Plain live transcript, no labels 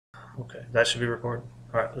Okay, that should be recorded.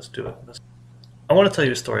 All right, let's do it. I want to tell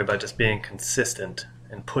you a story about just being consistent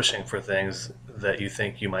and pushing for things that you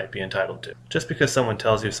think you might be entitled to. Just because someone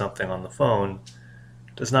tells you something on the phone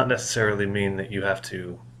does not necessarily mean that you have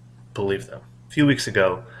to believe them. A few weeks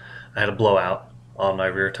ago, I had a blowout on my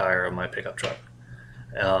rear tire of my pickup truck.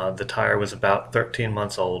 The tire was about 13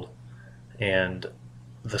 months old, and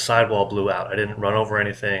the sidewall blew out. I didn't run over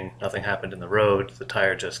anything. Nothing happened in the road. The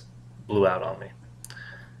tire just blew out on me.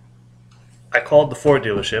 I called the Ford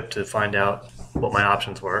dealership to find out what my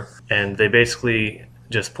options were, and they basically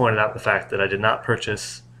just pointed out the fact that I did not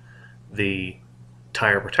purchase the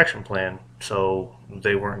tire protection plan, so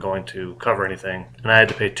they weren't going to cover anything, and I had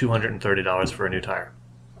to pay $230 for a new tire.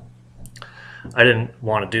 I didn't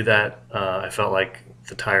want to do that. I felt like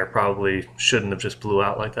the tire probably shouldn't have just blew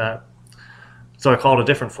out like that. So I called a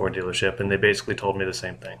different Ford dealership, and they basically told me the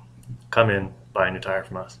same thing. Come in, buy a new tire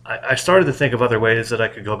from us. I started to think of other ways that I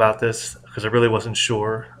could go about this because I really wasn't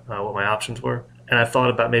sure what my options were. And I thought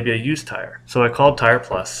about maybe a used tire. So I called Tire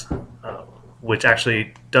Plus, which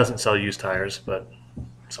actually doesn't sell used tires, but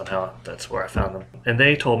somehow that's where I found them. And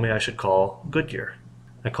they told me I should call Goodyear.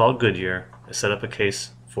 I called Goodyear, they set up a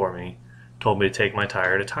case for me, told me to take my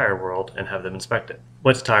tire to Tire World and have them inspect it.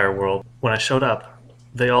 Went to Tire World. When I showed up,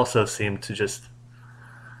 they also seemed to just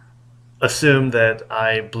assume that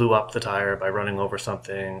I blew up the tire by running over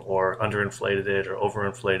something or underinflated it or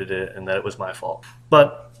overinflated it and that it was my fault.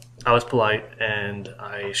 But I was polite and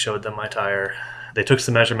I showed them my tire. They took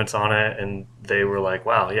some measurements on it and they were like,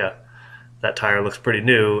 wow, yeah, that tire looks pretty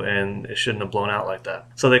new and it shouldn't have blown out like that.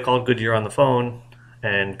 So they called Goodyear on the phone,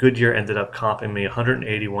 and Goodyear ended up comping me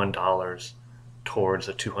 $181 towards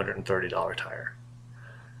a $230 tire.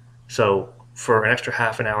 So for an extra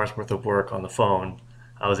half an hour's worth of work on the phone,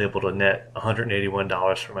 I was able to net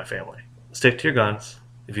 $181 for my family. Stick to your guns.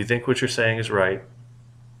 If you think what you're saying is right,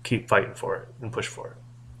 keep fighting for it and push for it.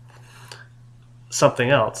 Something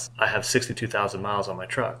else, I have 62,000 miles on my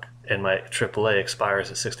truck, and my AAA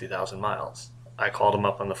expires at 60,000 miles. I called them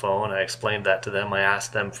up on the phone, I explained that to them, I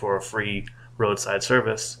asked them for a free roadside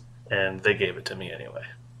service, and they gave it to me anyway,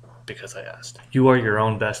 because I asked. You are your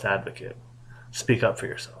own best advocate. Speak up for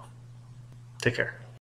yourself. Take care.